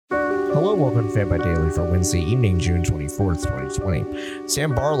Hello, welcome to Fan by Daily for Wednesday evening, June 24th, 2020.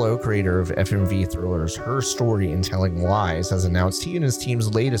 Sam Barlow, creator of FMV thrillers Her Story and Telling Lies, has announced he and his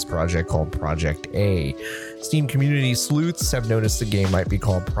team's latest project called Project A. Steam community sleuths have noticed the game might be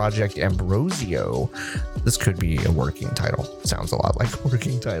called Project Ambrosio. This could be a working title. Sounds a lot like a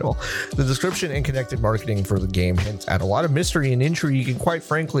working title. The description and connected marketing for the game hints at a lot of mystery and intrigue, and quite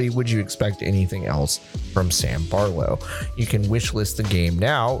frankly, would you expect anything else from Sam Barlow? You can wishlist the game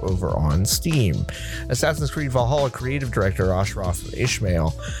now over on Steam. Assassin's Creed Valhalla creative director Ashraf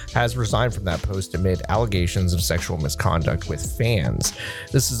Ishmael has resigned from that post amid allegations of sexual misconduct with fans.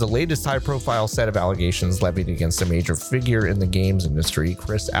 This is the latest high-profile set of allegations levied against a major figure in the games industry.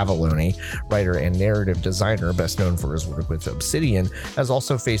 Chris Avellone, writer and narrative designer best known for his work with Obsidian, has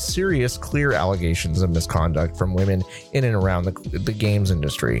also faced serious, clear allegations of misconduct from women in and around the games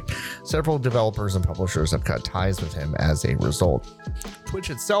industry. Several developers and publishers have cut ties with him as a result. Twitch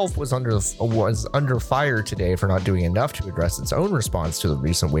itself was under fire today for not doing enough to address its own response to the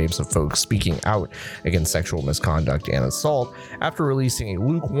recent waves of folks speaking out against sexual misconduct and assault after releasing a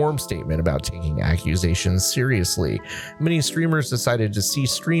lukewarm statement about taking accusations seriously. Many streamers decided to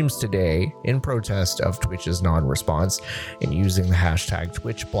cease streams today in protest of Twitch's non-response and using the hashtag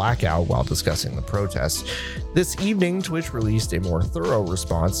Twitch blackout while discussing the protest. This evening, Twitch released a more thorough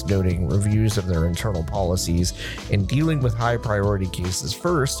response, noting reviews of their internal policies and dealing with high priority cases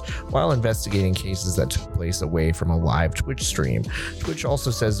first, while investigating cases that took place away from a live Twitch stream. Twitch also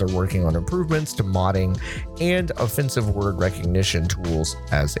says they're working on improvements to modding and offensive word recognition tools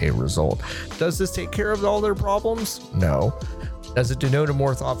as a result. Does this take care of all their problems? No. Does it denote a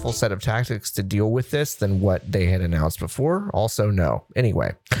more thoughtful set of tactics to deal with this than what they had announced before? Also, no.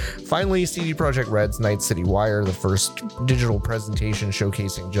 Anyway, finally, CD Projekt Red's Night City Wire, the first digital presentation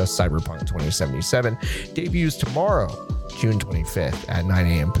showcasing just Cyberpunk 2077, debuts tomorrow, June 25th at 9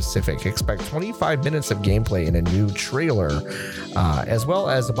 a.m. Pacific. Expect 25 minutes of gameplay in a new trailer, as well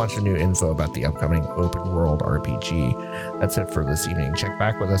as a bunch of new info about the upcoming open world RPG. That's it for this evening. Check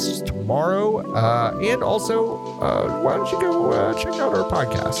back with us tomorrow. And also, why don't you go check out our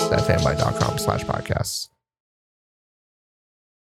podcast at fanby.com/podcasts.